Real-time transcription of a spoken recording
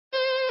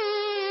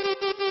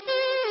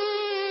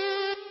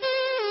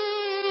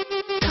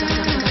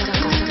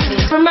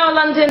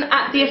Mel London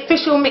at the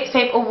official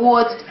Mixtape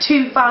Awards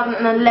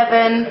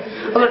 2011.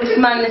 I've got this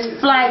man in this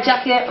fly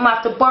jacket. I might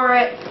have to borrow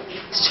it.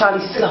 It's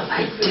Charlie Sloth. How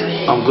you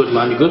doing? I'm good,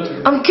 man. You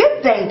good? I'm good,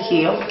 thank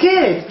you. I'm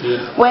good.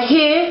 Yeah. We're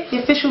here,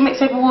 the official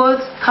Mixtape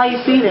Awards. How you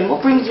feeling?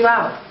 What brings you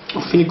out?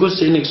 I'm feeling good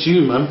sitting next to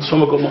you, man. So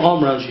I've got my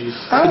arm around you.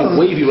 I'm feeling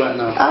wavy right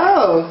now.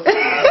 Oh.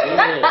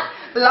 Yeah.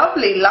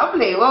 Lovely,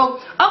 lovely. Well,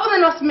 other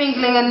than us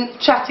mingling and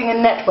chatting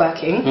and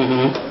networking,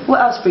 what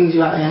else brings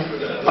you out here?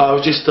 I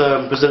was just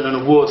presenting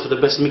an award for the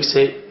best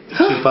mixtape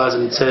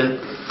 2010.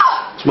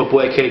 It's my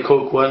boy K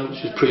Coke won,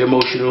 which was pretty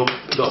emotional.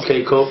 Got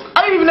K Coke.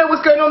 I don't even know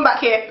what's going on back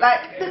here.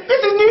 Like, this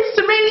is news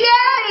to me.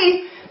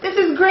 Yay! This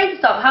is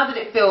great stuff. How did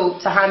it feel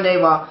to hand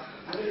over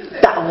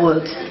that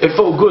award? It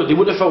felt good. It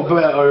would have felt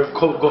better if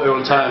Coke got here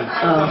on time.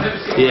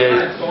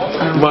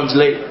 Yeah, runs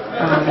late.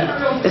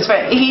 It's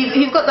fair.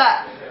 He's got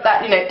that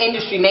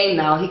industry name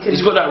now.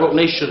 He's got that Rock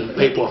Nation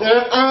paper.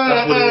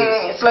 That's what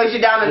it is. It slows you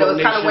down a little.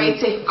 It's kind of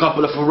Nation, weighty.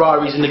 Couple of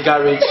Ferraris in the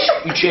garage.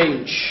 You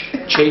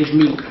change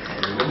me.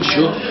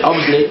 Sure, I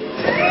was late.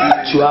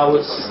 2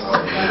 hours.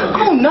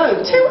 Oh no,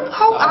 2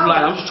 whole hours. I'm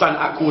lying. I'm just trying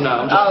to act cool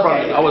now. I'm just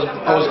fronting. I was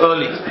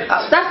early.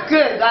 That's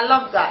good. I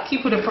love that.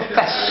 Keep it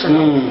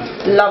professional.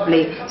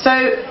 Lovely. So,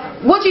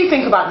 what do you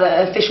think about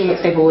the official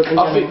Mixtape Awards?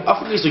 I think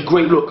it's a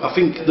great look. I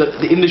think that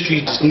the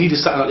industry just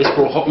needed something like this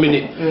for a hot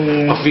minute.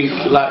 I think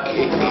like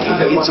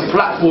it's a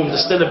platform to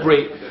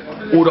celebrate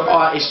all the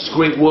artists'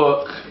 great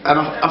work, and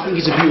I think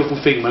it's a beautiful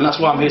thing, man. That's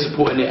why I'm here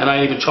supporting it, and I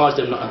ain't even charged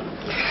them nothing.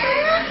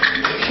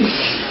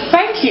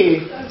 Thank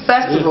you.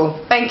 First of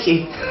all, thank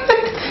you.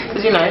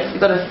 Because you've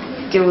got to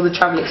give all the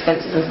travel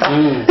expenses and stuff.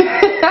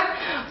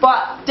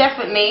 But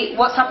definitely,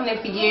 what's happening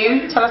for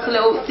you? Tell us a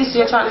little. This is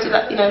your chance to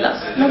let us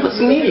know what's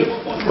new.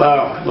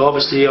 Wow. Well,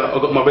 obviously,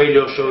 I've got my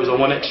radio shows on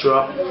One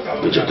Extra,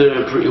 which are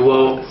doing pretty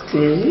well.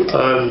 Good.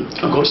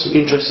 I've got some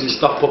interesting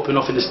stuff popping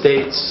off in the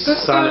States.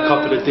 Signed a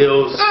couple of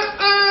deals.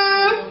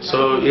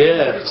 So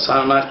yeah,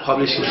 signed a nice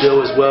publishing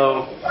deal as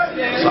well.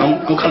 So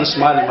I'm kind of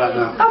smiling right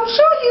now. I'm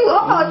sure you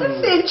are.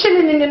 Just sitting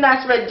chilling in your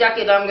nice red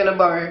jacket that I'm gonna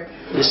borrow.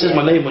 It says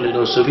my name on it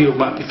though, so people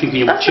might be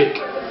thinking you're my chick.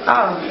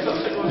 Oh.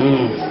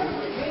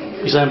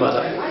 What you saying about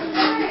that?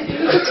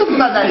 We'll talk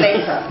about that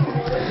later,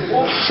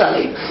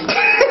 Charlie.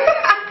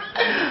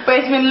 But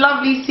it's been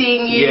lovely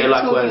seeing you,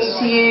 likewise.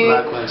 talking to you,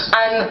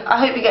 and I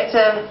hope you get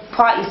to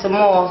party some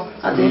more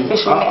at the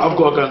official. I've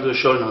got to go and do a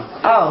show now.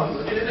 Oh.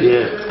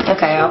 Yeah.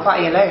 Okay, I'll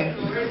party alone.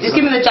 Just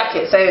give me the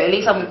jacket, so at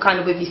least I'm kind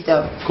of with you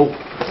still. Cool.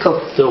 Cool.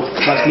 Still,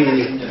 nice meeting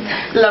you.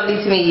 Lovely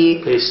to meet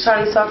you. Peace.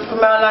 Charlie Sloth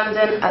from Mel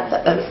London at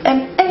the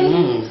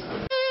OMA.